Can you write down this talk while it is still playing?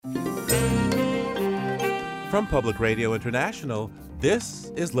From Public Radio International,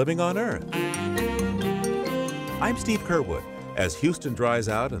 this is Living on Earth. I'm Steve Curwood. As Houston dries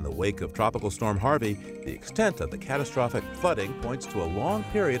out in the wake of Tropical Storm Harvey, the extent of the catastrophic flooding points to a long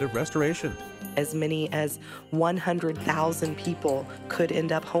period of restoration. As many as 100,000 people could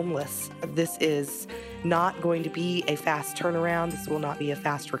end up homeless. This is not going to be a fast turnaround. This will not be a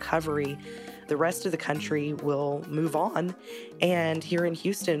fast recovery. The rest of the country will move on, and here in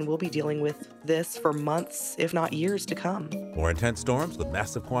Houston, we'll be dealing with this for months, if not years to come. More intense storms with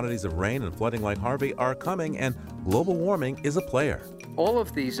massive quantities of rain and flooding like Harvey are coming, and global warming is a player. All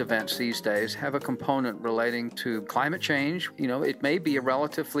of these events these days have a component relating to climate change. It may be a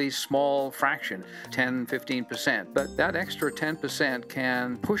relatively small fraction, 10, 15%, but that extra 10%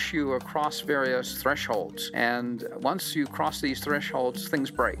 can push you across various thresholds. And once you cross these thresholds, things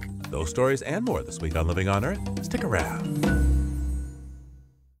break. Those stories and more this week on Living on Earth. Stick around.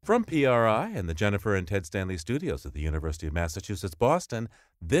 From PRI and the Jennifer and Ted Stanley studios at the University of Massachusetts, Boston,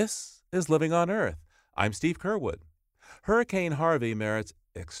 this is Living on Earth. I'm Steve Curwood. Hurricane Harvey merits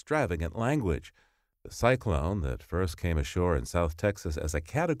extravagant language. The cyclone that first came ashore in South Texas as a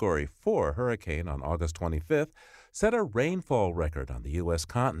Category 4 hurricane on August 25th set a rainfall record on the U.S.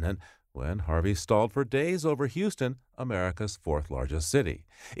 continent when Harvey stalled for days over Houston, America's fourth largest city.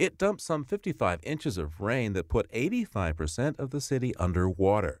 It dumped some 55 inches of rain that put 85% of the city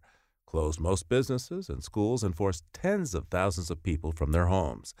underwater, closed most businesses and schools, and forced tens of thousands of people from their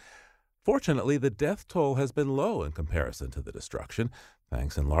homes. Fortunately, the death toll has been low in comparison to the destruction,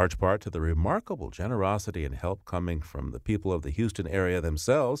 thanks in large part to the remarkable generosity and help coming from the people of the Houston area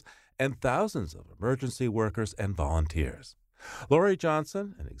themselves and thousands of emergency workers and volunteers. Lori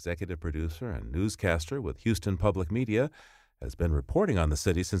Johnson, an executive producer and newscaster with Houston Public Media, has been reporting on the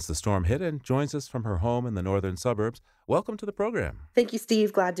city since the storm hit and joins us from her home in the northern suburbs. Welcome to the program. Thank you,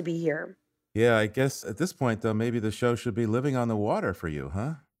 Steve. Glad to be here. Yeah, I guess at this point, though, maybe the show should be living on the water for you,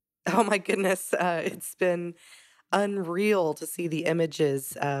 huh? Oh, my goodness. It's been unreal to see the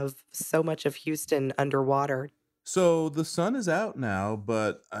images of so much of Houston underwater. So the sun is out now,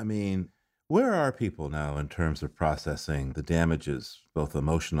 but where are people now in terms of processing the damages, both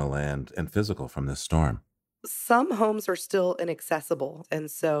emotional and physical, from this storm? Some homes are still inaccessible,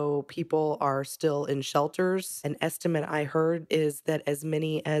 and so people are still in shelters. An estimate I heard is that as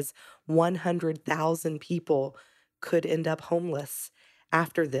many as 100,000 people could end up homeless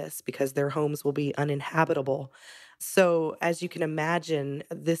after this because their homes will be uninhabitable. So as you can imagine,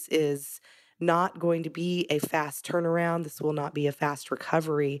 this is not going to be a fast turnaround. This will not be a fast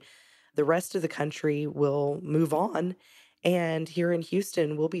recovery. The rest of the country will move on. And here in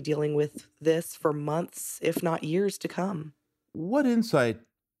Houston, we'll be dealing with this for months, if not years to come. What insight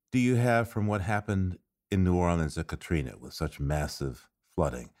do you have from what happened in New Orleans at Katrina with such massive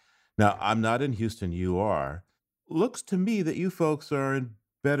flooding? Now, I'm not in Houston, you are. Looks to me that you folks are in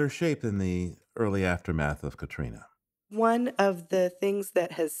better shape than the early aftermath of Katrina. One of the things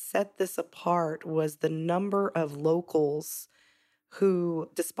that has set this apart was the number of locals who,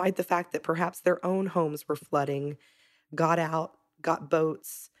 despite the fact that perhaps their own homes were flooding, got out, got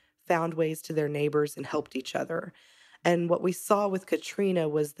boats, found ways to their neighbors, and helped each other. And what we saw with Katrina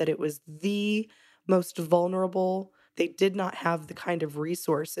was that it was the most vulnerable. They did not have the kind of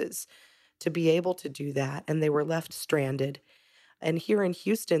resources to be able to do that, and they were left stranded. And here in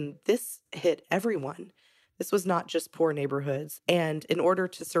Houston, this hit everyone. This was not just poor neighborhoods. And in order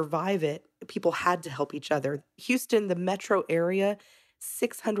to survive it, people had to help each other. Houston, the metro area,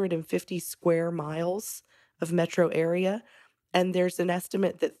 650 square miles of metro area, and there's an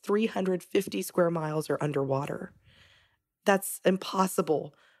estimate that 350 square miles are underwater. That's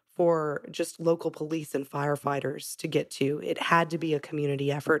impossible for just local police and firefighters to get to. It had to be a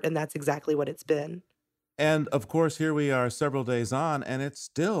community effort, and that's exactly what it's been. And of course, here we are several days on, and it's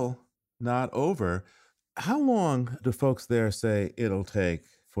still not over. How long do folks there say it'll take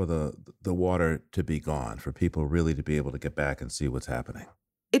for the water to be gone, for people really to be able to get back and see what's happening?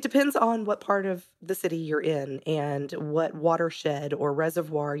 It depends on what part of the city you're in and what watershed or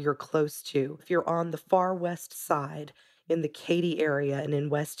reservoir you're close to. If you're on the far west side, in the Katy area and in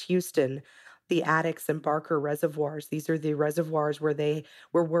West Houston, the Addicks and Barker reservoirs, these are the reservoirs where they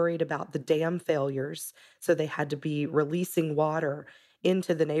were worried about the dam failures, so they had to be releasing water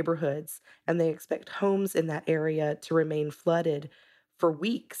into the neighborhoods, and they expect homes in that area to remain flooded for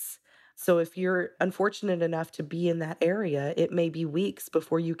weeks. So if you're unfortunate enough to be in that area, it may be weeks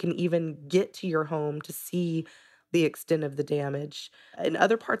before you can even get to your home to see the extent of the damage. In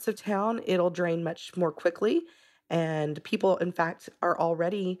other parts of town, it'll drain much more quickly, and people, in fact, are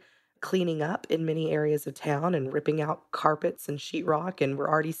already cleaning up in many areas of town and ripping out carpets and sheetrock, and we're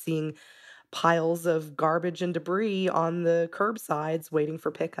already seeing piles of garbage and debris on the curbsides waiting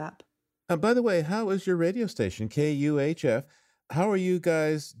for pickup. By the way, how is your radio station, KUHF? How are you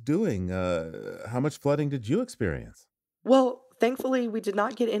guys doing? How much flooding did you experience? Well, thankfully, we did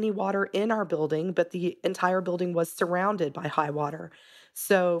not get any water in our building, but the entire building was surrounded by high water.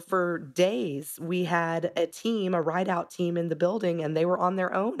 So for days, we had a team, a ride out team in the building, and they were on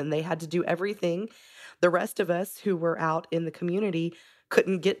their own and they had to do everything. The rest of us who were out in the community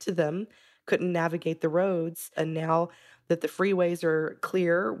couldn't get to them, couldn't navigate the roads. And now that the freeways are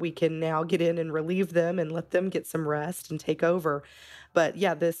clear, we can now get in and relieve them and let them get some rest and take over. But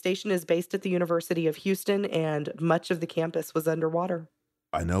yeah, the station is based at the University of Houston, and much of the campus was underwater.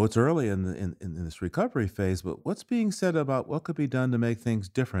 I know it's early in this recovery phase, but what's being said about what could be done to make things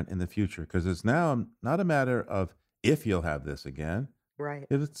different in the future? Because it's now not a matter of if you'll have this again, Right.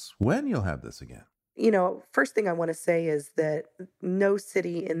 it's when you'll have this again. First thing I want to say is that no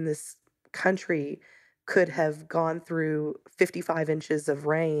city in this country could have gone through 55 inches of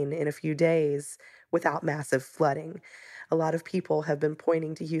rain in a few days without massive flooding. A lot of people have been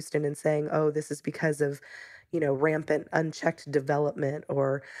pointing to Houston and saying, oh, this is because of, rampant unchecked development,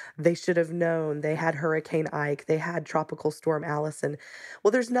 or they should have known they had Hurricane Ike, they had Tropical Storm Allison.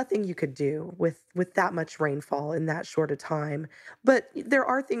 Well, there's nothing you could do with that much rainfall in that short a time. But there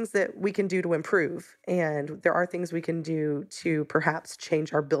are things that we can do to improve, and there are things we can do to perhaps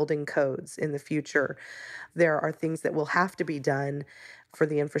change our building codes in the future. There are things that will have to be done for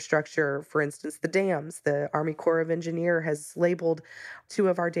the infrastructure. For instance, the dams. The Army Corps of Engineer has labeled two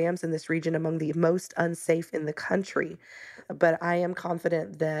of our dams in this region among the most unsafe in the country. But I am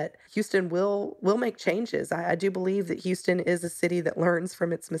confident that Houston will make changes. I do believe that Houston is a city that learns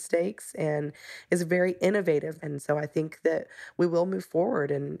from its mistakes and is very innovative. And so I think that we will move forward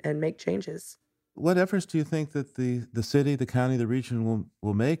and make changes. What efforts do you think that the city, the county, the region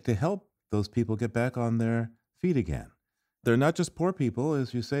will make to help those people get back on their feet again? They're not just poor people,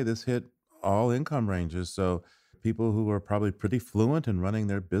 as you say, this hit all income ranges. So people who are probably pretty fluent in running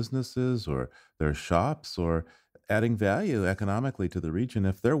their businesses or their shops or adding value economically to the region,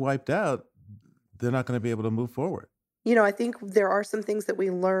 if they're wiped out, they're not going to be able to move forward. I think there are some things that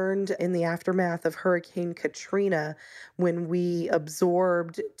we learned in the aftermath of Hurricane Katrina when we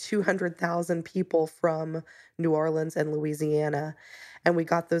absorbed 200,000 people from New Orleans and Louisiana. And we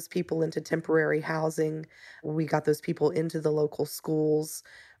got those people into temporary housing. We got those people into the local schools.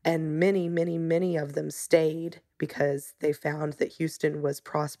 And many, many, many of them stayed because they found that Houston was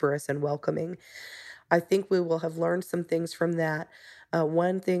prosperous and welcoming. I think we will have learned some things from that.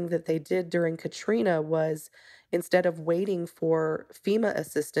 One thing that they did during Katrina was instead of waiting for FEMA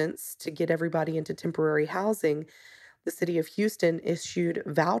assistance to get everybody into temporary housing, the city of Houston issued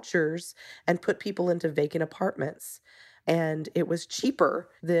vouchers and put people into vacant apartments. And it was cheaper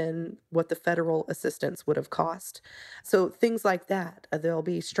than what the federal assistance would have cost. So things like that. There'll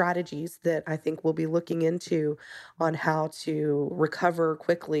be strategies that I think we'll be looking into on how to recover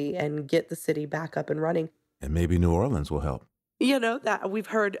quickly and get the city back up and running. And maybe New Orleans will help. That we've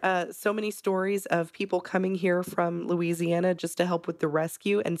heard so many stories of people coming here from Louisiana just to help with the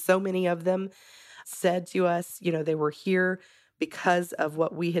rescue. And so many of them said to us, they were here because of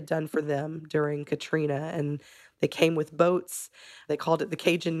what we had done for them during Katrina. And they came with boats. They called it the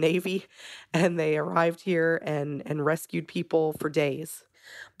Cajun Navy. And they arrived here and rescued people for days.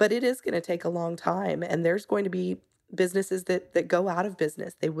 But it is going to take a long time. And there's going to be businesses that go out of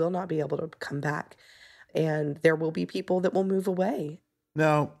business. They will not be able to come back. And there will be people that will move away.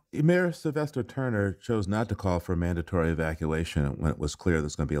 Now, Mayor Sylvester Turner chose not to call for mandatory evacuation when it was clear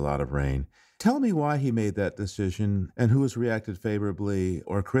there's going to be a lot of rain. Tell me why he made that decision and who has reacted favorably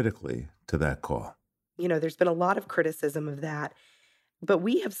or critically to that call. There's been a lot of criticism of that. But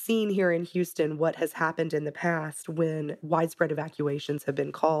we have seen here in Houston what has happened in the past when widespread evacuations have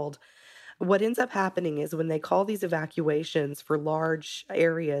been called. What ends up happening is when they call these evacuations for large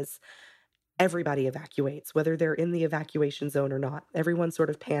areas, everybody evacuates, whether they're in the evacuation zone or not. Everyone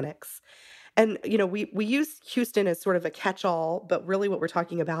sort of panics. And, we use Houston as sort of a catch-all, but really what we're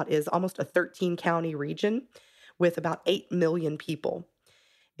talking about is almost a 13-county region with about 8 million people.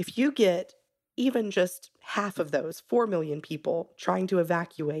 If you get even just half of those, 4 million people trying to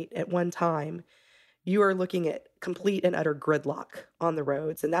evacuate at one time, you are looking at complete and utter gridlock on the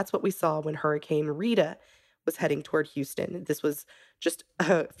roads. And that's what we saw when Hurricane Rita was heading toward Houston. This was just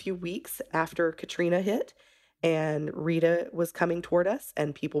a few weeks after Katrina hit, and Rita was coming toward us,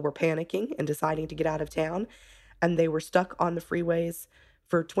 and people were panicking and deciding to get out of town, and they were stuck on the freeways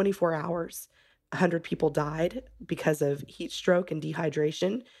for 24 hours. 100 people died because of heat stroke and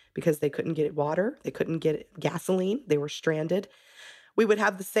dehydration because they couldn't get water, they couldn't get gasoline, they were stranded. We would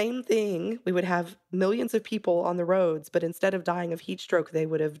have the same thing. We would have millions of people on the roads, but instead of dying of heat stroke, they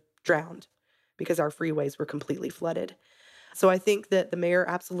would have drowned because our freeways were completely flooded. So I think that the mayor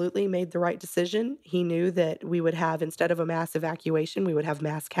absolutely made the right decision. He knew that we would have, instead of a mass evacuation, we would have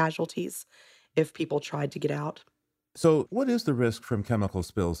mass casualties if people tried to get out. So, what is the risk from chemical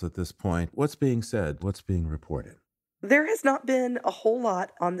spills at this point? What's being said? What's being reported? There has not been a whole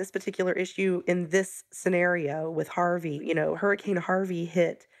lot on this particular issue in this scenario with Harvey. Hurricane Harvey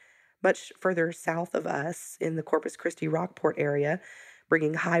hit much further south of us in the Corpus Christi Rockport area,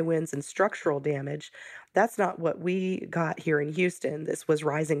 bringing high winds and structural damage. That's not what we got here in Houston. This was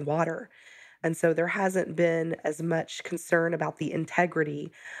rising water. And so there hasn't been as much concern about the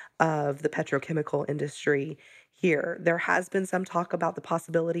integrity of the petrochemical industry here. There has been some talk about the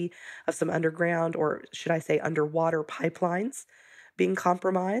possibility of some underground, or should I say underwater pipelines being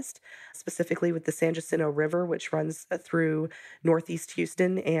compromised, specifically with the San Jacinto River, which runs through northeast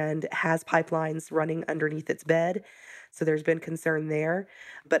Houston and has pipelines running underneath its bed. So there's been concern there.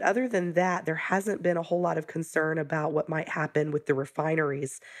 But other than that, there hasn't been a whole lot of concern about what might happen with the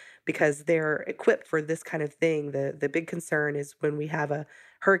refineries because they're equipped for this kind of thing. The big concern is when we have a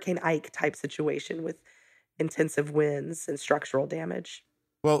Hurricane Ike type situation with intensive winds and structural damage.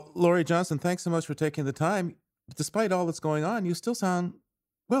 Well, Lori Johnson, thanks so much for taking the time. Despite all that's going on, you still sound,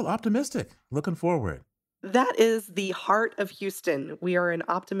 well, optimistic, looking forward. That is the heart of Houston. We are an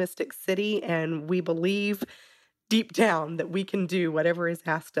optimistic city, and we believe deep down that we can do whatever is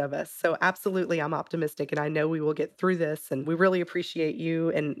asked of us. So absolutely, I'm optimistic, and I know we will get through this. And we really appreciate you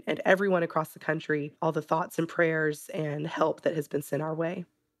and everyone across the country, all the thoughts and prayers and help that has been sent our way.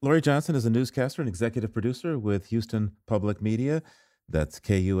 Lori Johnson is a newscaster and executive producer with Houston Public Media. That's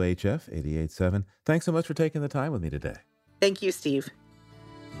KUHF 88.7. Thanks so much for taking the time with me today. Thank you, Steve.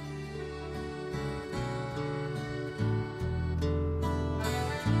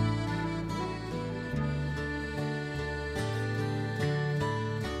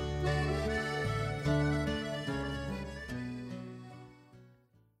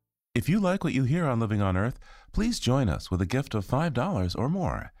 If you like what you hear on Living on Earth, please join us with a gift of $5 or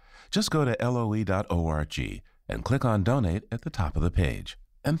more. Just go to loe.org and click on Donate at the top of the page.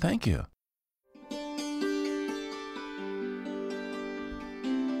 And thank you.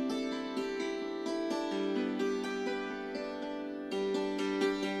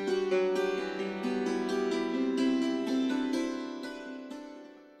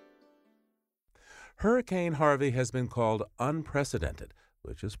 Hurricane Harvey has been called unprecedented,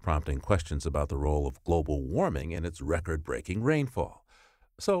 which is prompting questions about the role of global warming in its record-breaking rainfall.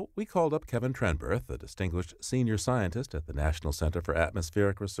 So we called up Kevin Trenberth, a distinguished senior scientist at the National Center for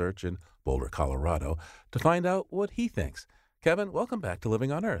Atmospheric Research in Boulder, Colorado, to find out what he thinks. Kevin, welcome back to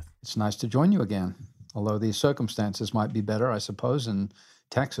Living on Earth. It's nice to join you again, although these circumstances might be better, I suppose, in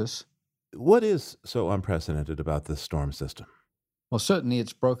Texas. What is so unprecedented about this storm system? Well, certainly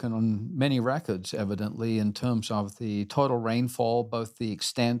it's broken on many records, evidently, in terms of the total rainfall, both the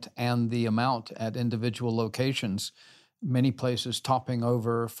extent and the amount at individual locations, many places topping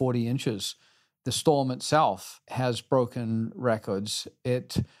over 40 inches. The storm itself has broken records.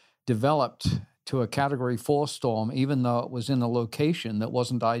 It developed to a Category 4 storm, even though it was in a location that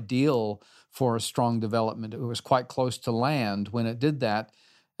wasn't ideal for a strong development. It was quite close to land when it did that.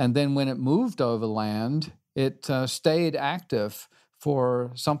 And then when it moved over land, it stayed active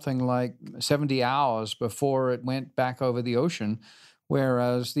for something like 70 hours before it went back over the ocean,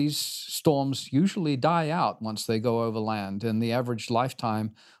 whereas these storms usually die out once they go over land, and the average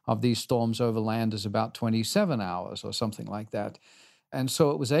lifetime of these storms over land is about 27 hours or something like that. And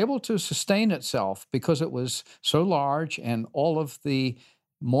so it was able to sustain itself because it was so large, and all of the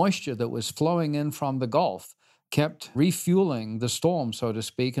moisture that was flowing in from the Gulf kept refueling the storm, so to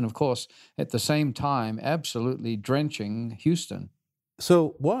speak, and of course, at the same time, absolutely drenching Houston.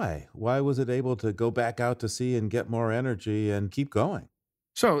 So why? Why was it able to go back out to sea and get more energy and keep going?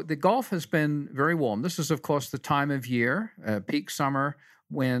 So the Gulf has been very warm. This is, of course, the time of year, peak summer,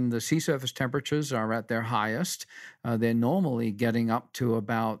 when the sea surface temperatures are at their highest. They're normally getting up to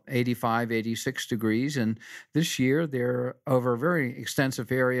about 85, 86 degrees. And this year, they're over a very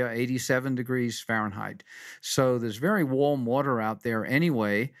extensive area, 87 degrees Fahrenheit. So there's very warm water out there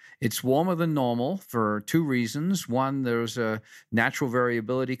anyway. It's warmer than normal for two reasons. One, there's a natural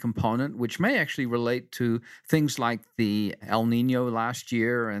variability component, which may actually relate to things like the El Nino last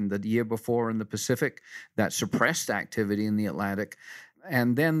year and the year before in the Pacific that suppressed activity in the Atlantic.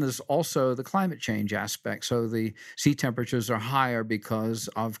 And then there's also the climate change aspect. So the sea temperatures are higher because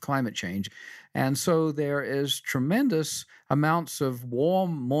of climate change. And so there is tremendous amounts of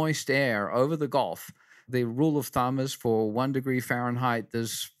warm, moist air over the Gulf The rule of thumb is for 1 degree Fahrenheit,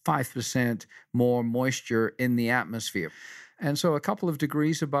 there's 5% more moisture in the atmosphere. And so a couple of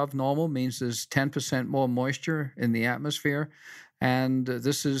degrees above normal means there's 10% more moisture in the atmosphere. And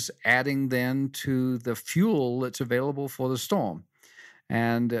this is adding then to the fuel that's available for the storm.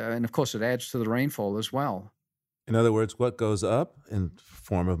 And of course, it adds to the rainfall as well. In other words, what goes up in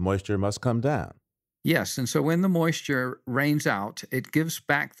form of moisture must come down. Yes, and so when the moisture rains out, it gives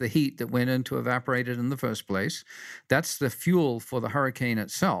back the heat that went into evaporated in the first place. That's the fuel for the hurricane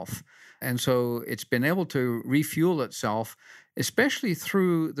itself. And so it's been able to refuel itself, especially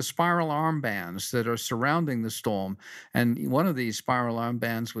through the spiral arm bands that are surrounding the storm. And one of these spiral arm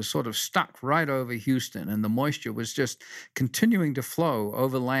bands was sort of stuck right over Houston, and the moisture was just continuing to flow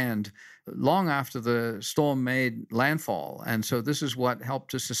over land long after the storm made landfall. And so this is what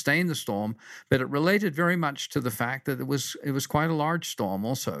helped to sustain the storm, but it related very much to the fact that it was quite a large storm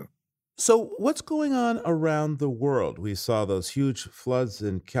also. So, what's going on around the world? We saw those huge floods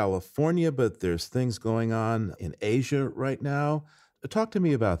in California, but there's things going on in Asia right now. Talk to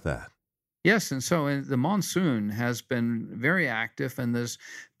me about that. Yes, and so the monsoon has been very active, and there's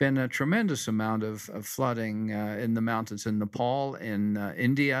been a tremendous amount of flooding in the mountains in Nepal, in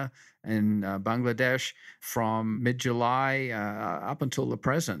India, in Bangladesh from mid-July up until the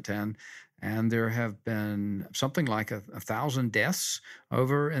present. And there have been something like 1,000 deaths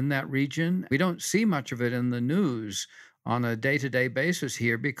over in that region. We don't see much of it in the news on a day-to-day basis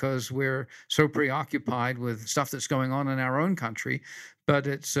here because we're so preoccupied with stuff that's going on in our own country, but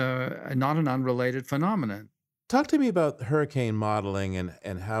it's not an unrelated phenomenon. Talk to me about hurricane modeling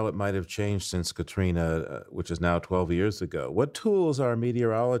and how it might have changed since Katrina, which is now 12 years ago. What tools are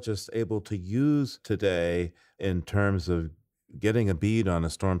meteorologists able to use today in terms of getting a bead on a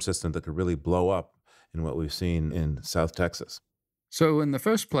storm system that could really blow up in what we've seen in South Texas? So in the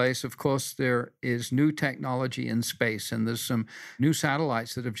first place, of course, there is new technology in space, and there's some new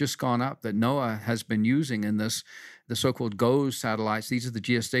satellites that have just gone up that NOAA has been using in this, the so-called GOES satellites. These are the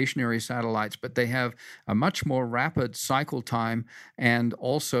geostationary satellites, but they have a much more rapid cycle time and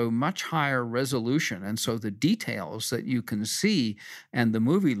also much higher resolution. And so the details that you can see and the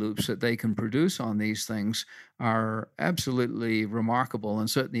movie loops that they can produce on these things are absolutely remarkable and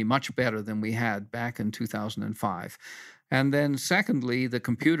certainly much better than we had back in 2005. And then secondly, the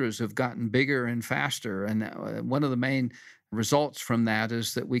computers have gotten bigger and faster. And one of the main results from that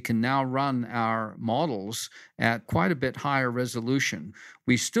is that we can now run our models at quite a bit higher resolution.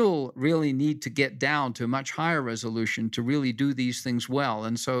 We still really need to get down to much higher resolution to really do these things well.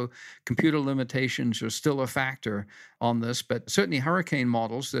 And so computer limitations are still a factor on this, but certainly hurricane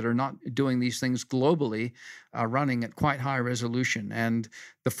models that are not doing these things globally are running at quite high resolution. And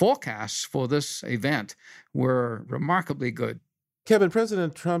the forecasts for this event were remarkably good. Kevin,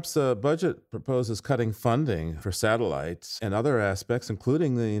 President Trump's budget proposes cutting funding for satellites and other aspects,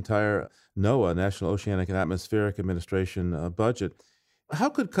 including the entire NOAA, National Oceanic and Atmospheric Administration budget. How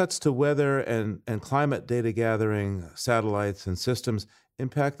could cuts to weather and climate data gathering satellites and systems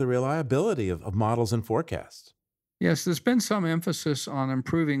impact the reliability of models and forecasts? Yes, there's been some emphasis on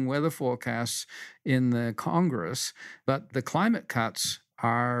improving weather forecasts in the Congress, but the climate cuts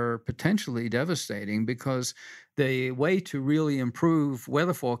are potentially devastating because the way to really improve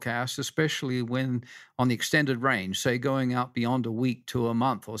weather forecasts, especially when on the extended range, say going out beyond a week to a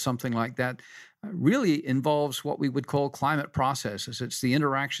month or something like that, really involves what we would call climate processes. It's the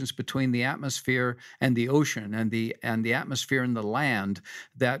interactions between the atmosphere and the ocean and the atmosphere and the land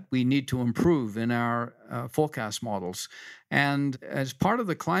that we need to improve in our forecast models. And as part of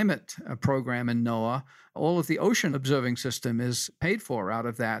the climate program in NOAA, all of the ocean observing system is paid for out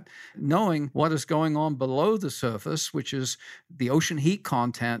of that, knowing what is going on below the surface, which is the ocean heat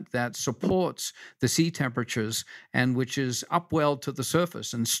content that supports the sea temperatures and which is upwelled to the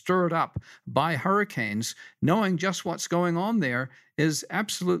surface and stirred up by hurricanes. Knowing just what's going on there is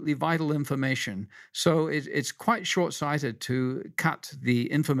absolutely vital information. So it's quite short-sighted to cut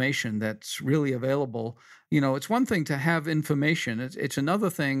the information that's really available. You know, it's one thing to have information. It's another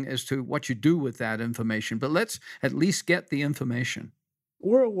thing as to what you do with that information. But let's at least get the information.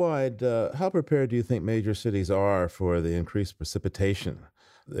 Worldwide, how prepared do you think major cities are for the increased precipitation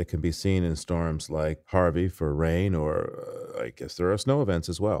that can be seen in storms like Harvey for rain, or I guess there are snow events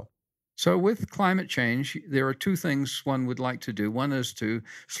as well? So with climate change, there are two things one would like to do. One is to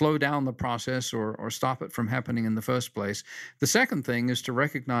slow down the process or stop it from happening in the first place. The second thing is to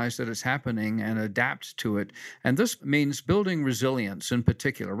recognize that it's happening and adapt to it. And this means building resilience in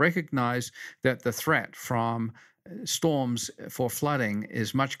particular. Recognize that the threat from storms for flooding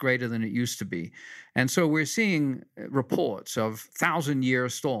is much greater than it used to be. And so we're seeing reports of 1,000-year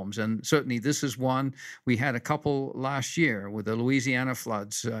storms. And certainly this is one. We had a couple last year with the Louisiana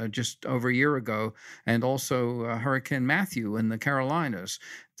floods just over a year ago, and also Hurricane Matthew in the Carolinas.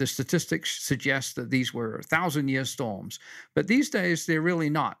 The statistics suggest that these were 1,000-year storms. But these days, they're really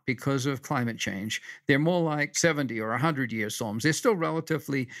not because of climate change. They're more like 70 or 100-year storms. They're still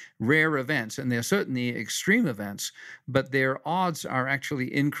relatively rare events, and they're certainly extreme events, but their odds are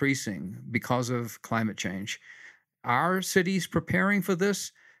actually increasing because of climate change. Are cities preparing for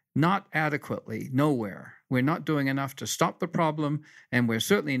this? Not adequately, nowhere. We're not doing enough to stop the problem, and we're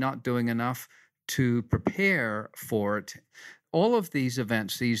certainly not doing enough to prepare for it. All of these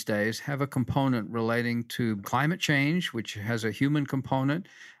events these days have a component relating to climate change, which has a human component.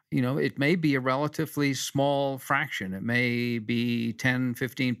 It may be a relatively small fraction. It may be 10,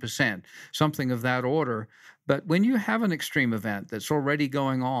 15%, something of that order. But when you have an extreme event that's already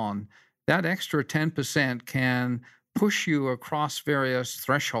going on, that extra 10% can push you across various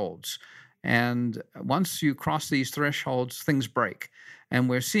thresholds. And once you cross these thresholds, things break. And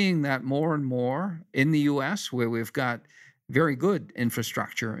we're seeing that more and more in the U.S., where we've got very good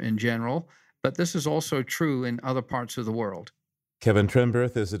infrastructure in general, but this is also true in other parts of the world. Kevin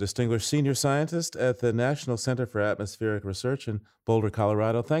Trenberth is a distinguished senior scientist at the National Center for Atmospheric Research in Boulder,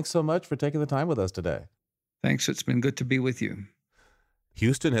 Colorado. Thanks so much for taking the time with us today. Thanks. It's been good to be with you.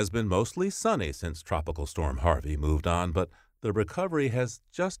 Houston has been mostly sunny since Tropical Storm Harvey moved on, but the recovery has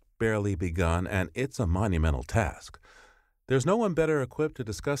just barely begun, and it's a monumental task. There's no one better equipped to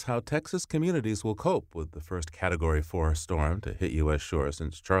discuss how Texas communities will cope with the first Category 4 storm to hit U.S. shores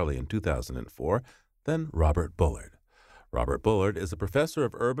since Charley in 2004 than Robert Bullard. Robert Bullard is a professor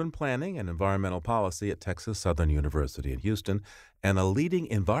of urban planning and environmental policy at Texas Southern University in Houston and a leading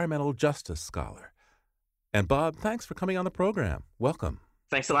environmental justice scholar. And Bob, thanks for coming on the program. Welcome.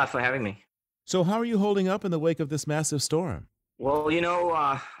 Thanks a lot for having me. So how are you holding up in the wake of this massive storm? Well,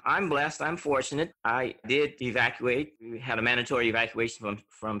 I'm blessed. I'm fortunate. I did evacuate. We had a mandatory evacuation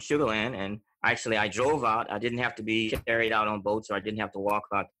from Sugar Land, and actually I drove out. I didn't have to be carried out on boats, or I didn't have to walk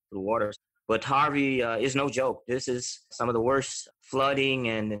out through the waters. But Harvey is no joke. This is some of the worst flooding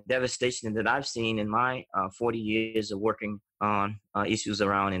and devastation that I've seen in my 40 years of working on issues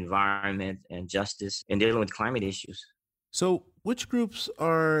around environment and justice and dealing with climate issues. So which groups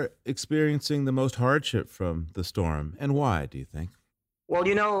are experiencing the most hardship from the storm, and why, do you think? Well,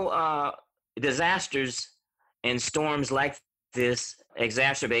 disasters and storms like this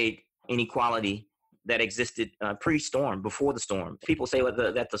exacerbate inequality that existed pre-storm, before the storm. People say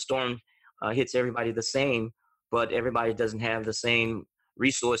that the storm hits everybody the same, but everybody doesn't have the same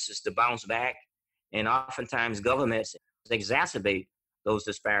resources to bounce back. And oftentimes governments exacerbate those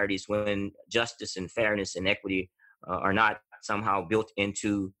disparities when justice and fairness and equity are not somehow built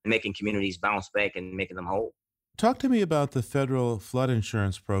into making communities bounce back and making them whole. Talk to me about the federal flood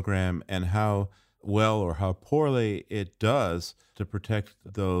insurance program and how well or how poorly it does to protect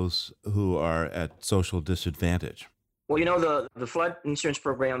those who are at social disadvantage. Well, the flood insurance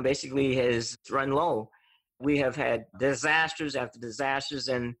program basically has run low. We have had disasters after disasters,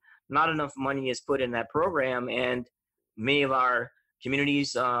 and not enough money is put in that program. And many of our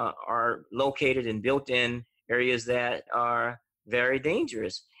communities are located and built in areas that are very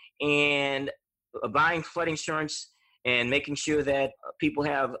dangerous. And buying flood insurance and making sure that people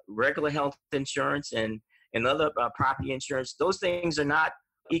have regular health insurance and other property insurance, those things are not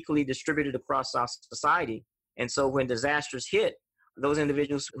equally distributed across our society. And so when disasters hit, those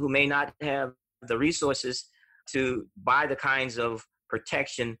individuals who may not have the resources to buy the kinds of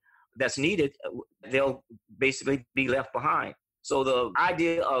protection that's needed, they'll basically be left behind. So the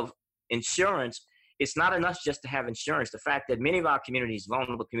idea of insurance, it's not enough just to have insurance. The fact that many of our communities,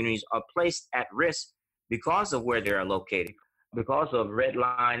 vulnerable communities, are placed at risk because of where they are located, because of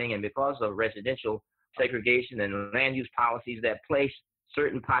redlining and because of residential segregation and land use policies that place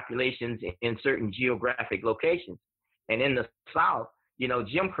certain populations in certain geographic locations. And in the South,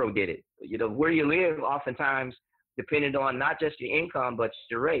 Jim Crow did it. Where you live oftentimes depended on not just your income, but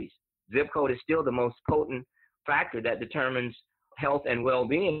your race. Zip code is still the most potent factor that determines health and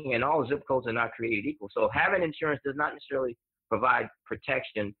well-being, and all zip codes are not created equal. So having insurance does not necessarily provide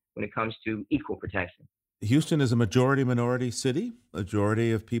protection when it comes to equal protection. Houston is a majority-minority city,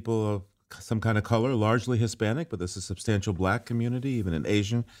 majority of people of some kind of color, largely Hispanic, but there's a substantial Black community, even an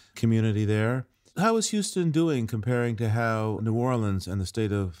Asian community there. How is Houston doing comparing to how New Orleans and the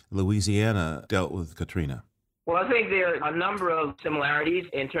state of Louisiana dealt with Katrina? Well, I think there are a number of similarities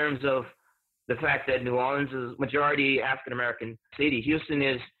in terms of the fact that New Orleans is a majority African-American city. Houston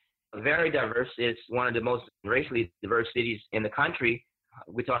is very diverse. It's one of the most racially diverse cities in the country.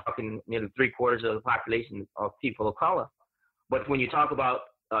 We're talking nearly three-quarters of the population of people of color. But when you talk about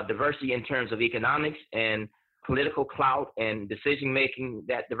diversity in terms of economics and political clout and decision making,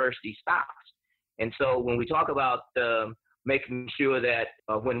 that diversity stops. And so when we talk about making sure that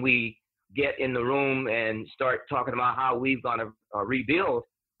when we get in the room and start talking about how we're going to rebuild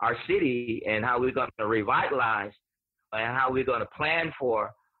our city and how we're going to revitalize and how we're going to plan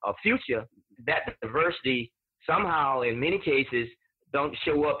for a future, that diversity somehow in many cases don't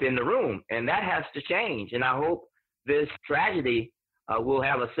show up in the room. And that has to change. And I hope this tragedy will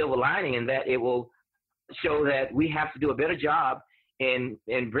have a silver lining in that it will show that we have to do a better job in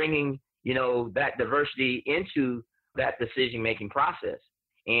bringing, that diversity into that decision-making process.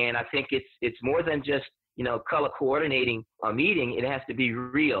 And I think it's more than just, color coordinating a meeting. It has to be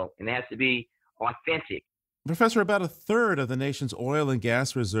real and it has to be authentic. Professor, about a third of the nation's oil and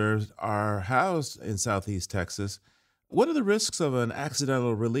gas reserves are housed in Southeast Texas. What are the risks of an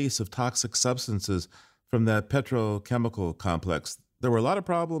accidental release of toxic substances from that petrochemical complex? There were a lot of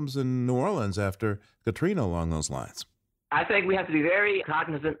problems in New Orleans after Katrina along those lines. I think we have to be very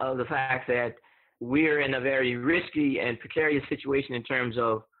cognizant of the fact that we're in a very risky and precarious situation in terms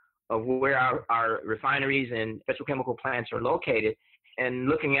of where our refineries and petrochemical plants are located, and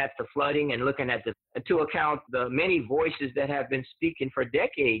looking at the flooding and looking at to account the many voices that have been speaking for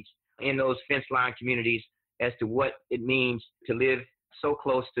decades in those fence line communities as to what it means to live so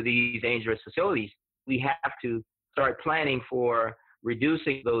close to these dangerous facilities. We have to start planning for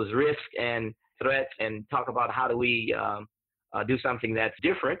reducing those risks and threats and talk about how do we do something that's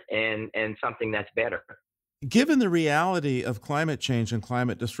different and something that's better. Given the reality of climate change and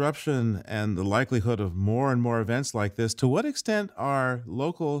climate disruption and the likelihood of more and more events like this, to what extent are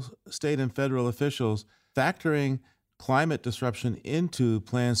local, state, and federal officials factoring climate disruption into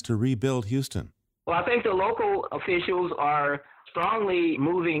plans to rebuild Houston? Well, I think the local officials are strongly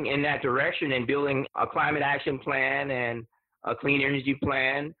moving in that direction and building a climate action plan and a clean energy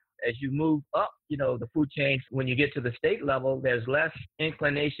plan. As you move up, the food chain, when you get to the state level, there's less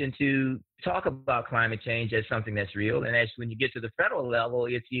inclination to talk about climate change as something that's real. And when you get to the federal level,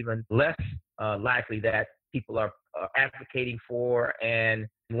 it's even less likely that people are advocating for and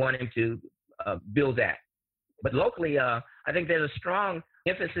wanting to build that. But locally, I think there's a strong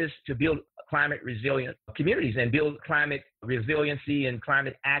emphasis to build climate resilient communities and build climate resiliency and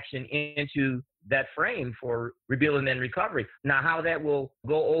climate action into that frame for rebuilding and recovery. Now, how that will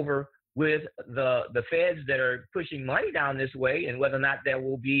go over with the feds that are pushing money down this way, and whether or not there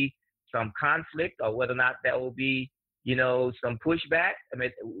will be some conflict or whether or not there will be, some pushback,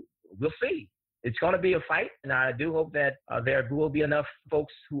 we'll see. It's going to be a fight, and I do hope that there will be enough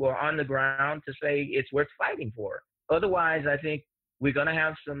folks who are on the ground to say it's worth fighting for. Otherwise, I think we're going to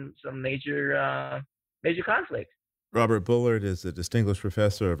have some major conflicts. Robert Bullard is a distinguished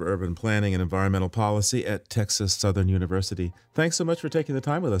professor of urban planning and environmental policy at Texas Southern University. Thanks so much for taking the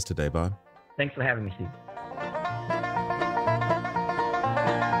time with us today, Bob. Thanks for having me, Steve.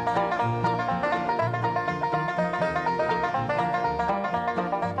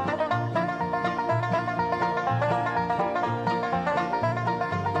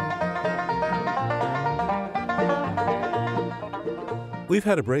 We've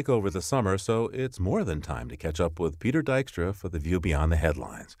had a break over the summer, so it's more than time to catch up with Peter Dykstra for the View Beyond the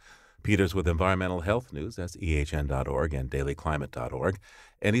Headlines. Peter's with Environmental Health News, that's ehn.org and dailyclimate.org,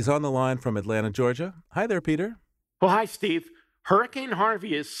 and he's on the line from Atlanta, Georgia. Hi there, Peter. Well, hi, Steve. Hurricane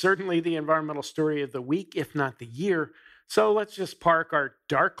Harvey is certainly the environmental story of the week, if not the year, so let's just park our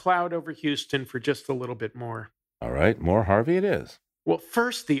dark cloud over Houston for just a little bit more. All right, more Harvey it is. Well,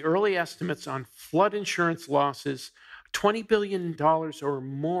 first, the early estimates on flood insurance losses, $20 billion or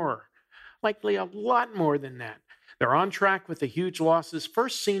more, likely a lot more than that. They're on track with the huge losses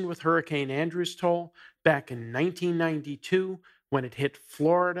first seen with Hurricane Andrew's toll back in 1992 when it hit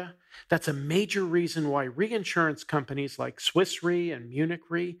Florida. That's a major reason why reinsurance companies like Swiss Re and Munich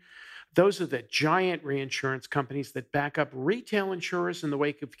Re, those are the giant reinsurance companies that back up retail insurers in the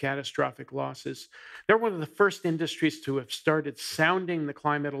wake of catastrophic losses. They're one of the first industries to have started sounding the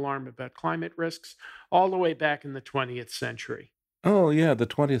climate alarm about climate risks all the way back in the 20th century. Oh, yeah, the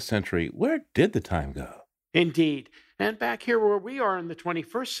 20th century. Where did the time go? Indeed. And back here where we are in the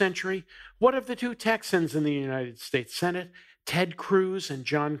 21st century, what of the two Texans in the United States Senate, Ted Cruz and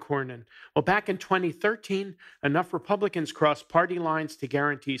John Cornyn? Well, back in 2013, enough Republicans crossed party lines to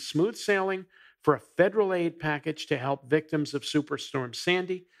guarantee smooth sailing for a federal aid package to help victims of Superstorm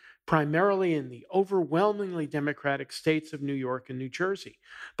Sandy. primarily in the overwhelmingly Democratic states of New York and New Jersey.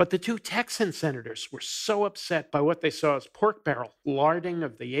 But the two Texan senators were so upset by what they saw as pork barrel larding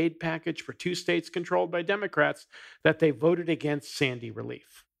of the aid package for two states controlled by Democrats that they voted against Sandy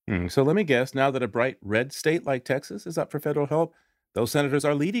relief. So let me guess, now that a bright red state like Texas is up for federal help, those senators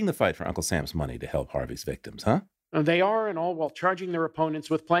are leading the fight for Uncle Sam's money to help Harvey's victims, huh? They are, and all while charging their opponents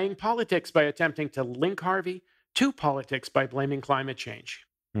with playing politics by attempting to link Harvey to politics by blaming climate change.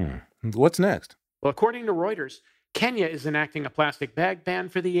 What's next? Well, according to Reuters, Kenya is enacting a plastic bag ban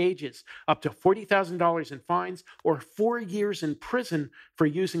for the ages, up to $40,000 in fines or 4 years in prison for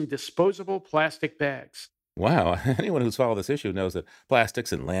using disposable plastic bags. Wow, anyone who's followed this issue knows that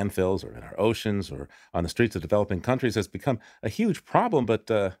plastics in landfills or in our oceans or on the streets of developing countries has become a huge problem, but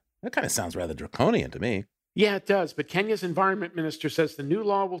that kind of sounds rather draconian to me. Yeah, it does, but Kenya's environment minister says the new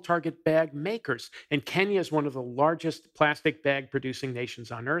law will target bag makers, and Kenya is one of the largest plastic bag producing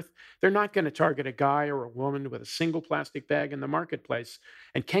nations on earth. They're not going to target a guy or a woman with a single plastic bag in the marketplace,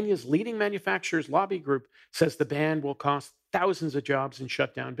 and Kenya's leading manufacturers lobby group says the ban will cost thousands of jobs and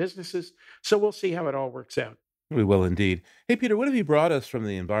shut down businesses, so we'll see how it all works out. We will indeed. Hey, Peter, what have you brought us from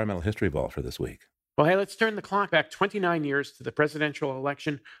the Environmental History Ball for this week? Well, hey, let's turn the clock back 29 years to the presidential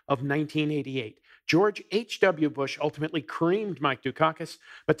election of 1988. George H.W. Bush ultimately creamed Mike Dukakis,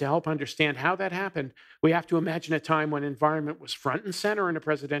 but to help understand how that happened, we have to imagine a time when environment was front and center in a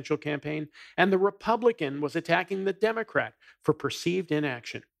presidential campaign, and the Republican was attacking the Democrat for perceived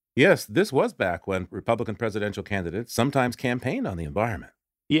inaction. Yes, this was back when Republican presidential candidates sometimes campaigned on the environment.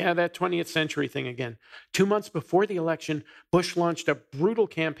 Yeah, that 20th century thing again. 2 months before the election, Bush launched a brutal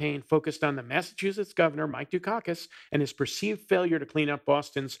campaign focused on the Massachusetts governor, Mike Dukakis, and his perceived failure to clean up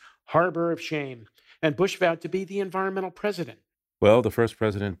Boston's harbor of shame. And Bush vowed to be the environmental president. Well, the first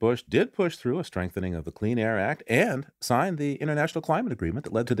President Bush did push through a strengthening of the Clean Air Act and signed the International Climate Agreement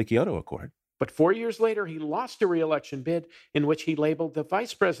that led to the Kyoto Accord. But 4 years later, he lost a re-election bid in which he labeled the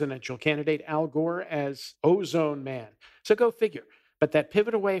vice presidential candidate Al Gore as Ozone Man. So go figure. But that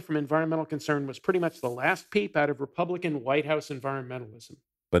pivot away from environmental concern was pretty much the last peep out of Republican White House environmentalism.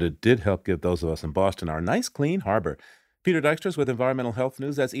 But it did help give those of us in Boston our nice, clean harbor. Peter Dykstra's with Environmental Health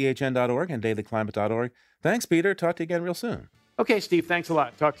News. That's ehn.org and dailyclimate.org. Thanks, Peter. Talk to you again real soon. Okay, Steve, thanks a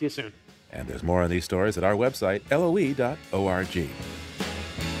lot. Talk to you soon. And there's more on these stories at our website, loe.org.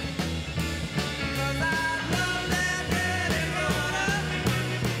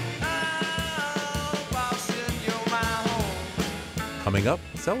 Coming up,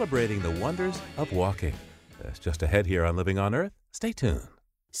 celebrating the wonders of walking. That's just ahead here on Living on Earth. Stay tuned.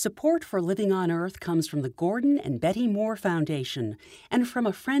 Support for Living on Earth comes from the Gordon and Betty Moore Foundation and from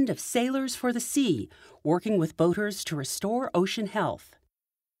a friend of Sailors for the Sea, working with boaters to restore ocean health.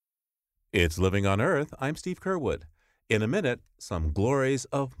 It's Living on Earth. I'm Steve Kerwood. In a minute, some glories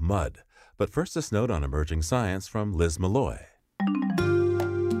of mud. But first, this note on emerging science from Liz Malloy.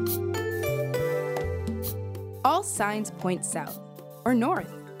 All signs point south, or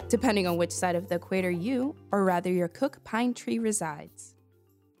north, depending on which side of the equator you, or rather your Cook pine tree, resides.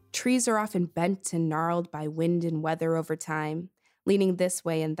 Trees are often bent and gnarled by wind and weather over time, leaning this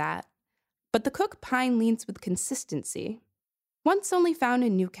way and that. But the Cook pine leans with consistency. Once only found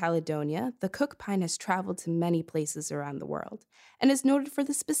in New Caledonia, the Cook pine has traveled to many places around the world and is noted for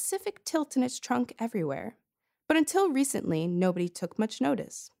the specific tilt in its trunk everywhere. But until recently, nobody took much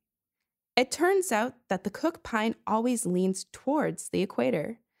notice. It turns out that the Cook pine always leans towards the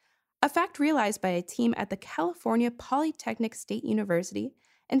equator, a fact realized by a team at the California Polytechnic State University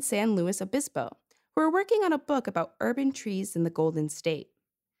in San Luis Obispo, who are working on a book about urban trees in the Golden State.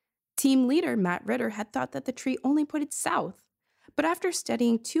 Team leader Matt Ritter had thought that the tree only pointed south, but after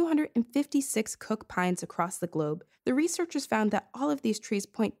studying 256 Cook pines across the globe, the researchers found that all of these trees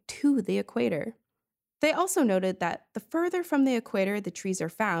point to the equator. They also noted that the further from the equator the trees are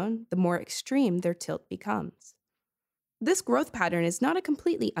found, the more extreme their tilt becomes. This growth pattern is not a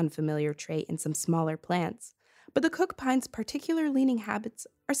completely unfamiliar trait in some smaller plants, but the Cook pine's particular leaning habits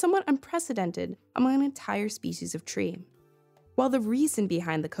are somewhat unprecedented among an entire species of tree. While the reason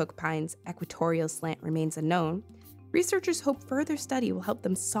behind the Cook pine's equatorial slant remains unknown, researchers hope further study will help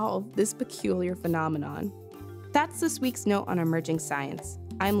them solve this peculiar phenomenon. That's this week's note on emerging science.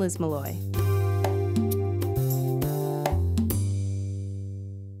 I'm Liz Malloy.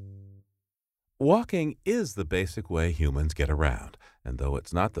 Walking is the basic way humans get around, and though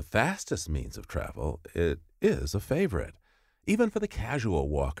it's not the fastest means of travel, it is a favorite. Even for the casual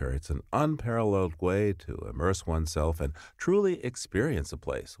walker, it's an unparalleled way to immerse oneself and truly experience a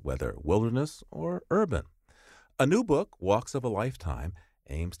place, whether wilderness or urban. A new book, Walks of a Lifetime,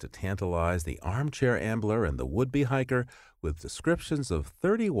 aims to tantalize the armchair ambler and the would-be hiker with descriptions of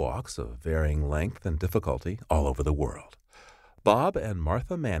 30 walks of varying length and difficulty all over the world. Bob and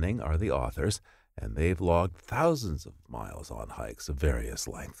Martha Manning are the authors, and they've logged thousands of miles on hikes of various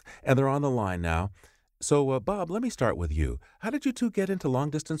lengths, and they're on the line now. So, Bob, let me start with you. How did you two get into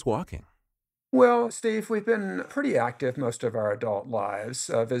long-distance walking? Well, Steve, we've been pretty active most of our adult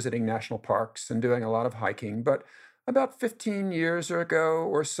lives, visiting national parks and doing a lot of hiking. But about 15 years ago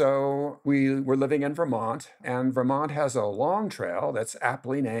or so, we were living in Vermont, and Vermont has a long trail that's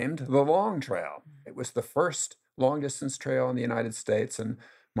aptly named the Long Trail. It was the first long-distance trail in the United States, and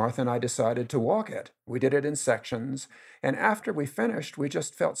Martha and I decided to walk it. We did it in sections, and after we finished, we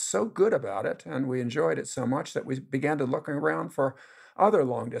just felt so good about it, and we enjoyed it so much that we began to look around for other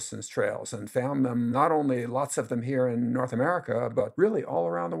long-distance trails and found them, not only lots of them here in North America, but really all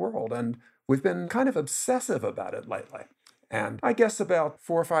around the world. And we've been kind of obsessive about it lately. And I guess about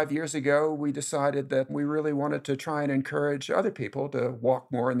 4 or 5 years ago, we decided that we really wanted to try and encourage other people to walk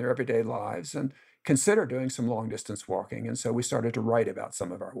more in their everyday lives and consider doing some long-distance walking. And so we started to write about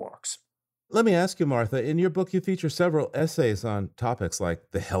some of our walks. Let me ask you, Martha, in your book you feature several essays on topics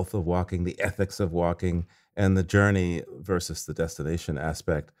like the health of walking, the ethics of walking, and the journey versus the destination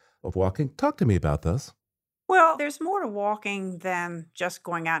aspect of walking. Talk to me about those. Well, there's more to walking than just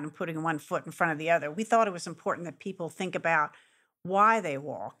going out and putting one foot in front of the other. We thought it was important that people think about why they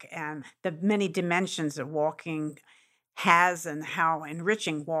walk and the many dimensions that walking has and how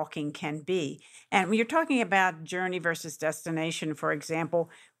enriching walking can be. And when you're talking about journey versus destination, for example,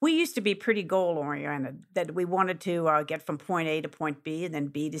 we used to be pretty goal oriented, that we wanted to get from point A to point B and then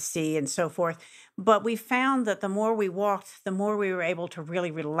B to C and so forth. But we found that the more we walked, the more we were able to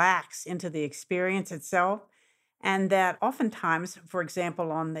really relax into the experience itself. And that oftentimes, for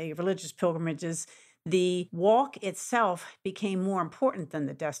example, on the religious pilgrimages, the walk itself became more important than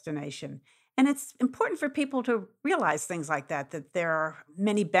the destination. And it's important for people to realize things like that there are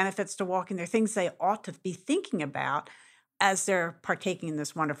many benefits to walking. There are things they ought to be thinking about as they're partaking in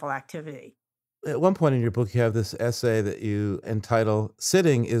this wonderful activity. At one point in your book, you have this essay that you entitle,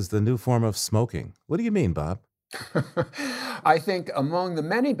 "Sitting is the New Form of Smoking." What do you mean, Bob? I think among the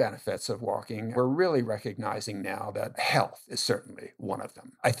many benefits of walking, we're really recognizing now that health is certainly one of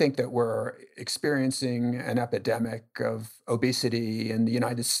them. I think that we're experiencing an epidemic of obesity in the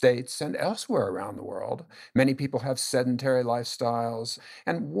United States and elsewhere around the world. Many people have sedentary lifestyles,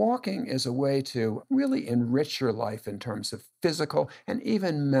 and walking is a way to really enrich your life in terms of physical and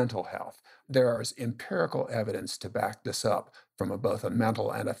even mental health. There is empirical evidence to back this up from both a mental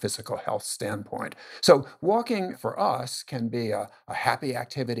and a physical health standpoint. So walking for us can be a happy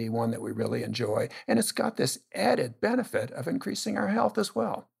activity, one that we really enjoy, and it's got this added benefit of increasing our health as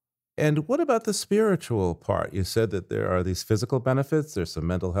well. And what about the spiritual part? You said that there are these physical benefits, there's some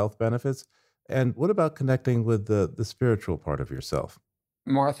mental health benefits. And what about connecting with the spiritual part of yourself?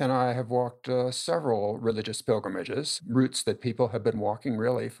 Martha and I have walked several religious pilgrimages, routes that people have been walking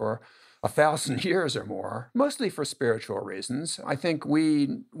really for 1,000 years or more, mostly for spiritual reasons. I think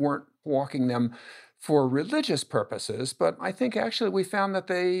we weren't walking them for religious purposes, but I think actually we found that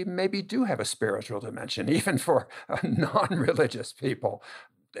they maybe do have a spiritual dimension, even for non-religious people.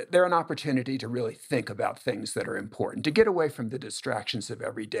 They're an opportunity to really think about things that are important, to get away from the distractions of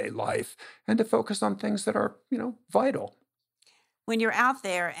everyday life and to focus on things that are, vital. When you're out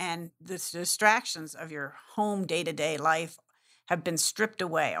there and the distractions of your home day-to-day life have been stripped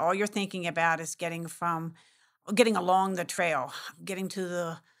away, all you're thinking about is getting along the trail, getting to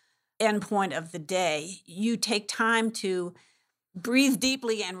the end point of the day. You take time to breathe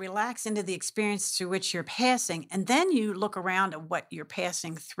deeply and relax into the experience through which you're passing, and then you look around at what you're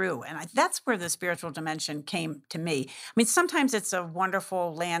passing through. And that's where the spiritual dimension came to me. I mean, sometimes it's a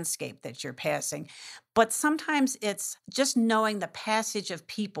wonderful landscape that you're passing, but sometimes it's just knowing the passage of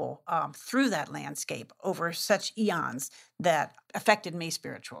people through that landscape over such eons that affected me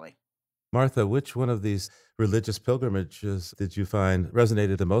spiritually. Martha, which one of these religious pilgrimages did you find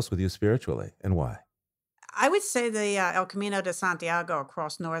resonated the most with you spiritually, and why? I would say the El Camino de Santiago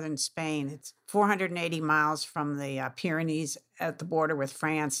across northern Spain. It's 480 miles from the Pyrenees at the border with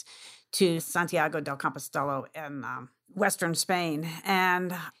France to Santiago del Compostela in western Spain.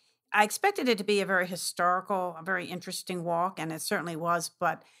 And I expected it to be a very historical, a very interesting walk, and it certainly was,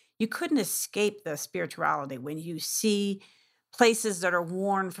 but you couldn't escape the spirituality when you see places that are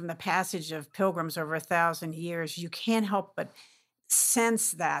worn from the passage of pilgrims over 1,000 years. You can't help but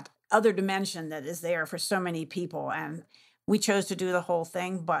sense that other dimension that is there for so many people. And we chose to do the whole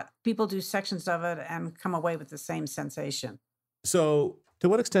thing, but people do sections of it and come away with the same sensation. So to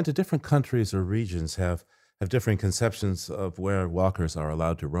what extent do different countries or regions have have different conceptions of where walkers are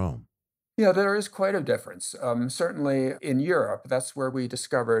allowed to roam. Yeah, there is quite a difference. Certainly in Europe, that's where we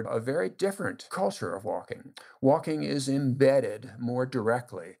discovered a very different culture of walking. Walking is embedded more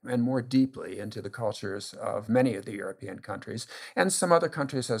directly and more deeply into the cultures of many of the European countries and some other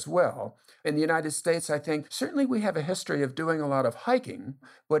countries as well. In the United States, I think certainly we have a history of doing a lot of hiking,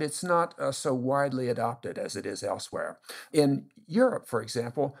 but it's not so widely adopted as it is elsewhere. In Europe, for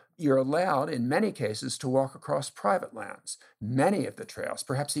example, you're allowed in many cases to walk across private lands. Many of the trails,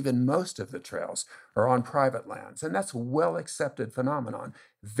 perhaps even most of the trails, are on private lands, and that's a well-accepted phenomenon,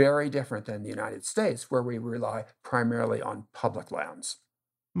 very different than the United States, where we rely primarily on public lands.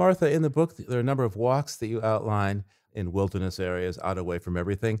 Martha, in the book, there are a number of walks that you outline in wilderness areas, out away from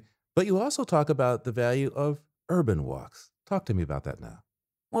everything, but you also talk about the value of urban walks. Talk to me about that now.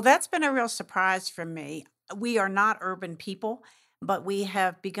 Well, that's been a real surprise for me. We are not urban people, but we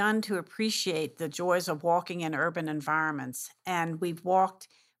have begun to appreciate the joys of walking in urban environments. And we've walked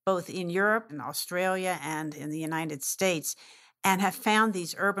both in Europe and Australia and in the United States and have found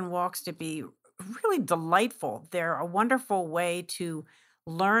these urban walks to be really delightful. They're a wonderful way to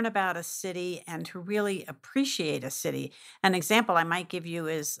learn about a city and to really appreciate a city. An example I might give you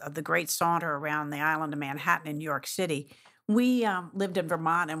is of the great saunter around the island of Manhattan in New York City. We lived in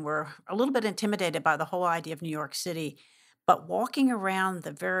Vermont and were a little bit intimidated by the whole idea of New York City. But walking around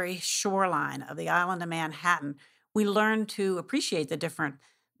the very shoreline of the island of Manhattan, we learned to appreciate the different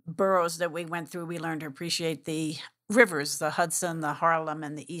boroughs that we went through. We learned to appreciate the rivers, the Hudson, the Harlem,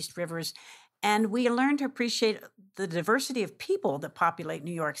 and the East Rivers. And we learned to appreciate the diversity of people that populate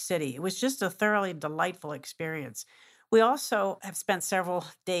New York City. It was just a thoroughly delightful experience. We also have spent several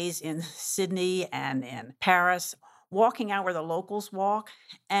days in Sydney and in Paris, walking out where the locals walk.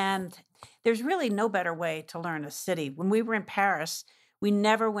 And there's really no better way to learn a city. When we were in Paris, we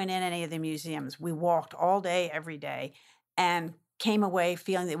never went in any of the museums. We walked all day, every day, and came away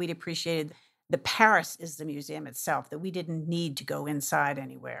feeling that we'd appreciated the Paris is the museum itself, that we didn't need to go inside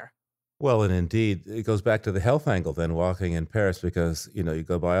anywhere. Well, and indeed, it goes back to the health angle then, walking in Paris, because, you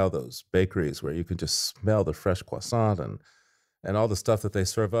go by all those bakeries where you can just smell the fresh croissant and all the stuff that they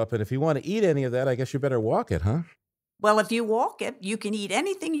serve up. And if you want to eat any of that, I guess you better walk it, huh? Well, if you walk it, you can eat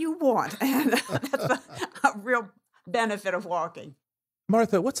anything you want. And that's a real benefit of walking.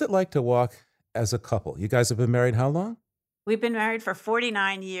 Martha, what's it like to walk as a couple? You guys have been married how long? We've been married for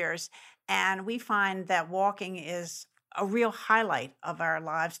 49 years, and we find that walking is a real highlight of our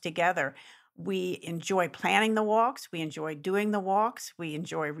lives together. We enjoy planning the walks. We enjoy doing the walks. We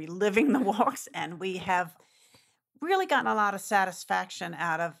enjoy reliving the walks. And we have really gotten a lot of satisfaction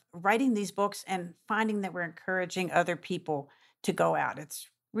out of writing these books and finding that we're encouraging other people to go out. It's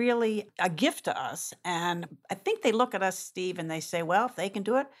really a gift to us. And I think they look at us, Steve, and they say, well, if they can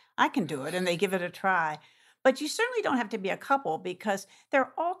do it, I can do it. And they give it a try. But you certainly don't have to be a couple, because there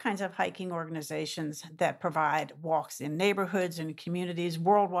are all kinds of hiking organizations that provide walks in neighborhoods and communities,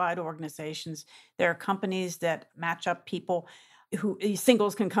 worldwide organizations. There are companies that match up people who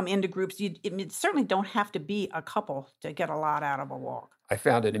singles can come into groups. You certainly don't have to be a couple to get a lot out of a walk. I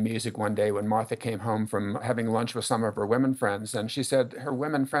found it amusing one day when Martha came home from having lunch with some of her women friends, and she said her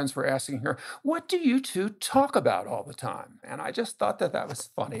women friends were asking her, "What do you two talk about all the time?" And I just thought that was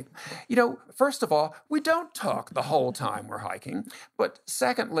funny. First of all, we don't talk the whole time we're hiking. But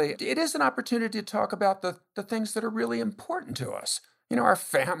secondly, it is an opportunity to talk about the things that are really important to us. Our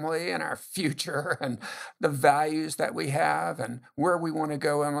family and our future and the values that we have and where we want to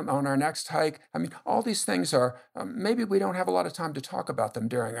go on our next hike. I mean, all these things are, maybe we don't have a lot of time to talk about them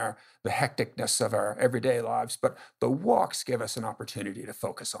during the hecticness of our everyday lives, but the walks give us an opportunity to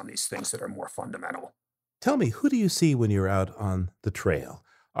focus on these things that are more fundamental. Tell me, who do you see when you're out on the trail?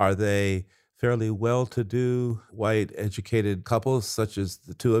 Are they fairly well-to-do, white, educated couples such as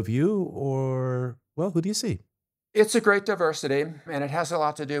the two of you? Or, well, who do you see? It's a great diversity, and it has a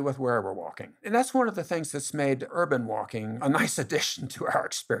lot to do with where we're walking. And that's one of the things that's made urban walking a nice addition to our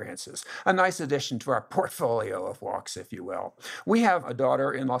experiences, a nice addition to our portfolio of walks, if you will. We have a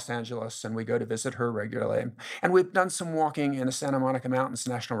daughter in Los Angeles, and we go to visit her regularly. And we've done some walking in the Santa Monica Mountains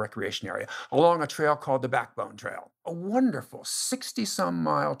National Recreation Area along a trail called the Backbone Trail, a wonderful 60-some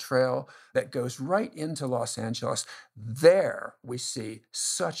mile trail that goes right into Los Angeles. There we see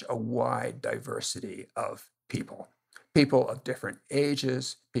such a wide diversity of people of different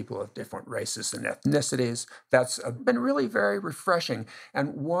ages, people of different races and ethnicities. That's been really very refreshing,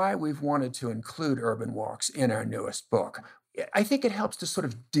 and why we've wanted to include urban walks in our newest book. I think it helps to sort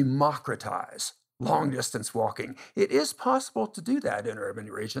of democratize long-distance walking. It is possible to do that in urban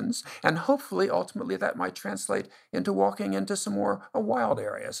regions, and hopefully, ultimately, that might translate into walking into some more wild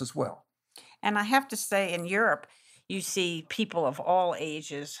areas as well. And I have to say, in Europe, you see people of all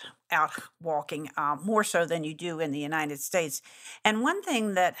ages out walking, more so than you do in the United States. And one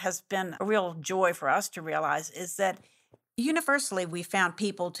thing that has been a real joy for us to realize is that universally we found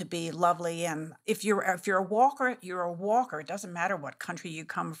people to be lovely. And if you're a walker, you're a walker. It doesn't matter what country you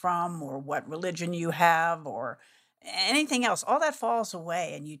come from or what religion you have or anything else. All that falls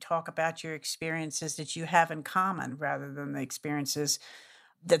away, and you talk about your experiences that you have in common rather than the experiences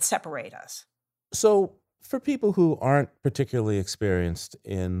that separate us. So, for people who aren't particularly experienced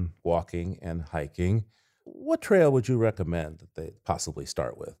in walking and hiking, what trail would you recommend that they possibly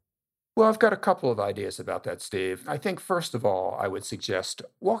start with? Well, I've got a couple of ideas about that, Steve. I think, first of all, I would suggest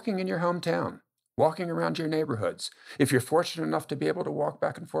walking in your hometown, walking around your neighborhoods. If you're fortunate enough to be able to walk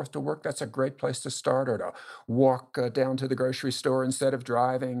back and forth to work, that's a great place to start, or to walk down to the grocery store instead of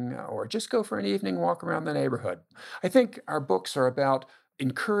driving, or just go for an evening walk around the neighborhood. I think our books are about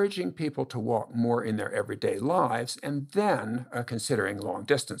encouraging people to walk more in their everyday lives and then considering long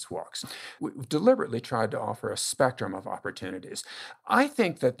distance walks. We've deliberately tried to offer a spectrum of opportunities. I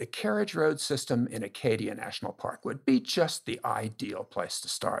think that the carriage road system in Acadia National Park would be just the ideal place to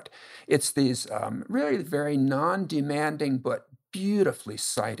start. It's these really very non-demanding but beautifully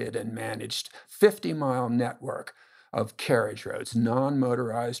sited and managed 50-mile network of carriage roads,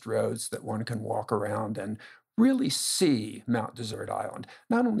 non-motorized roads that one can walk around and really see Mount Desert Island.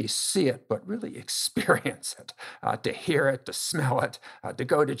 Not only see it, but really experience it, to hear it, to smell it, to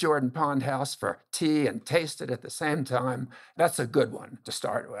go to Jordan Pond House for tea and taste it at the same time. That's a good one to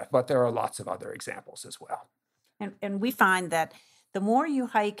start with, but there are lots of other examples as well. And we find that the more you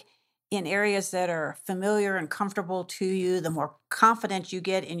hike in areas that are familiar and comfortable to you, the more confident you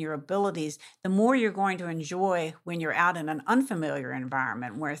get in your abilities, the more you're going to enjoy when you're out in an unfamiliar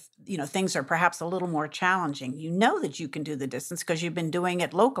environment where, things are perhaps a little more challenging. You know that you can do the distance because you've been doing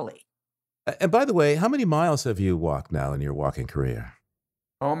it locally. And by the way, how many miles have you walked now in your walking career?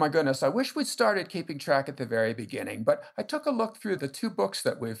 Oh my goodness, I wish we'd started keeping track at the very beginning, but I took a look through the 2 books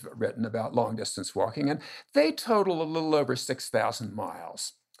that we've written about long distance walking, and they total a little over 6,000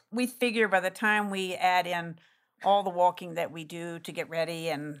 miles. We figure by the time we add in all the walking that we do to get ready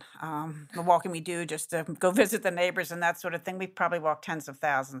and the walking we do just to go visit the neighbors and that sort of thing, we've probably walked tens of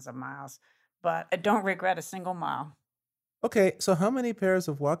thousands of miles. But I don't regret a single mile. Okay, so how many pairs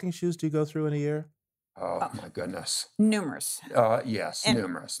of walking shoes do you go through in a year? Oh, my goodness. Numerous. Yes, And-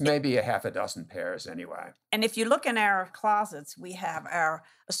 numerous. Maybe a half a dozen pairs anyway. And if you look in our closets, we have our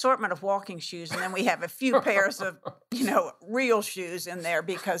assortment of walking shoes, and then we have a few pairs of, real shoes in there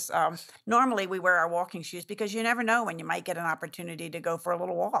because normally we wear our walking shoes because you never know when you might get an opportunity to go for a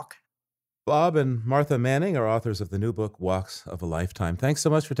little walk. Bob and Martha Manning are authors of the new book, Walks of a Lifetime. Thanks so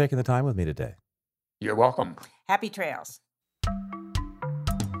much for taking the time with me today. You're welcome. Happy trails.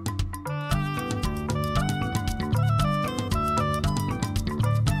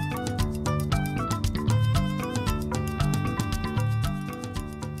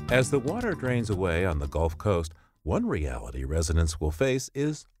 As the water drains away on the Gulf Coast, one reality residents will face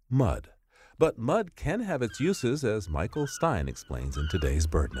is mud. But mud can have its uses, as Michael Stein explains in today's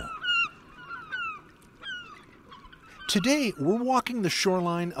BirdNote. Today, we're walking the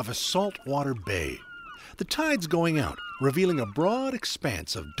shoreline of a saltwater bay. The tide's going out, revealing a broad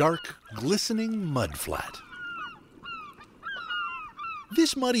expanse of dark, glistening mudflat.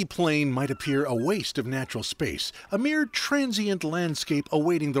 This muddy plain might appear a waste of natural space, a mere transient landscape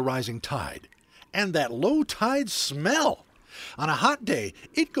awaiting the rising tide. And that low tide smell! On a hot day,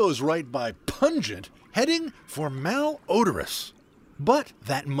 it goes right by Pungent, heading for malodorous. But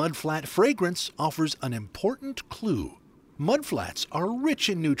that mudflat fragrance offers an important clue. Mudflats are rich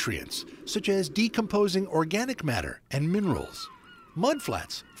in nutrients, such as decomposing organic matter and minerals.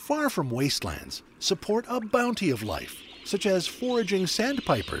 Mudflats, far from wastelands, support a bounty of life, such as foraging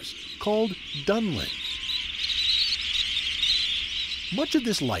sandpipers, called dunlin. Much of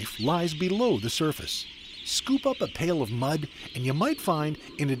this life lies below the surface. Scoop up a pail of mud, and you might find,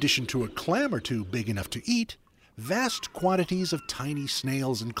 in addition to a clam or two big enough to eat, vast quantities of tiny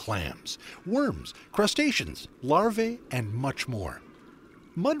snails and clams, worms, crustaceans, larvae, and much more.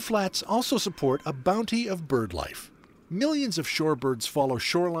 Mudflats also support a bounty of bird life. Millions of shorebirds follow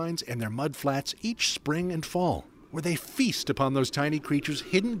shorelines and their mudflats each spring and fall, where they feast upon those tiny creatures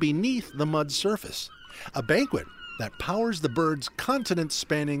hidden beneath the mud's surface. A banquet that powers the birds'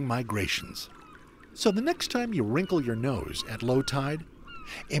 continent-spanning migrations. So the next time you wrinkle your nose at low tide,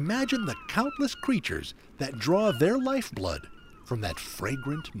 imagine the countless creatures that draw their lifeblood from that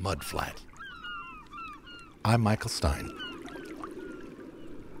fragrant mudflat. I'm Michael Stein.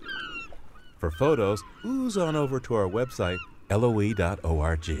 For photos, ooze on over to our website,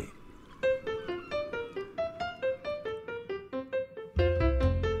 loe.org.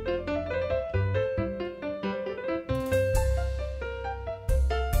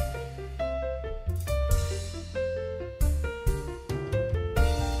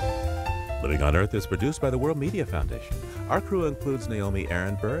 Living on Earth is produced by the World Media Foundation. Our crew includes Naomi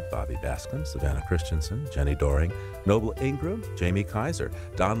Ehrenberg, Bobby Bascom, Savannah Christensen, Jenny Doring, Noble Ingram, Jamie Kaiser,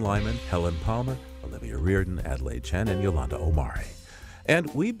 Don Lyman, Helen Palmer, Olivia Reardon, Adelaide Chen, and Yolanda Omari.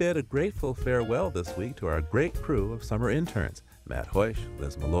 And we bid a grateful farewell this week to our great crew of summer interns, Matt Hoysh,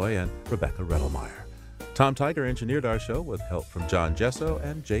 Liz Malloy, and Rebecca Rettelmeyer. Tom Tiger engineered our show with help from John Gesso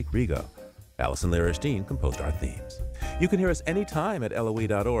and Jake Rigo. Allison Lirish-Dean composed our themes. You can hear us anytime at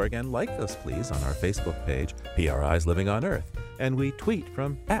LOE.org, and like us, please, on our Facebook page, PRI's Living on Earth, and we tweet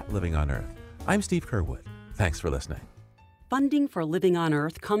from @LivingOnEarth. I'm Steve Curwood. Thanks for listening. Funding for Living on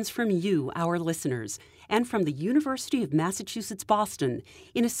Earth comes from you, our listeners, and from the University of Massachusetts Boston,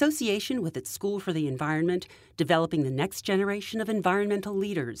 in association with its School for the Environment, developing the next generation of environmental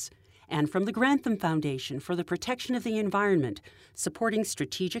leaders, and from the Grantham Foundation for the Protection of the Environment, supporting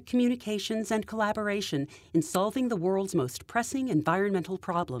strategic communications and collaboration in solving the world's most pressing environmental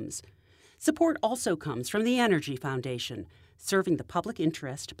problems. Support also comes from the Energy Foundation, serving the public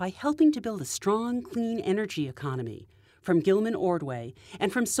interest by helping to build a strong, clean energy economy, from Gilman Ordway,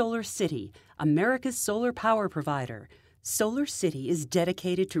 and from Solar City, America's solar power provider. Solar City is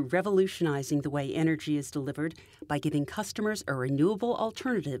dedicated to revolutionizing the way energy is delivered by giving customers a renewable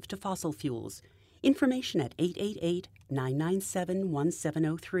alternative to fossil fuels. Information at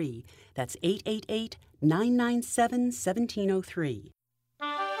 888-997-1703. That's 888-997-1703.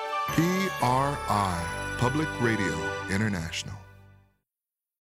 PRI, Public Radio International.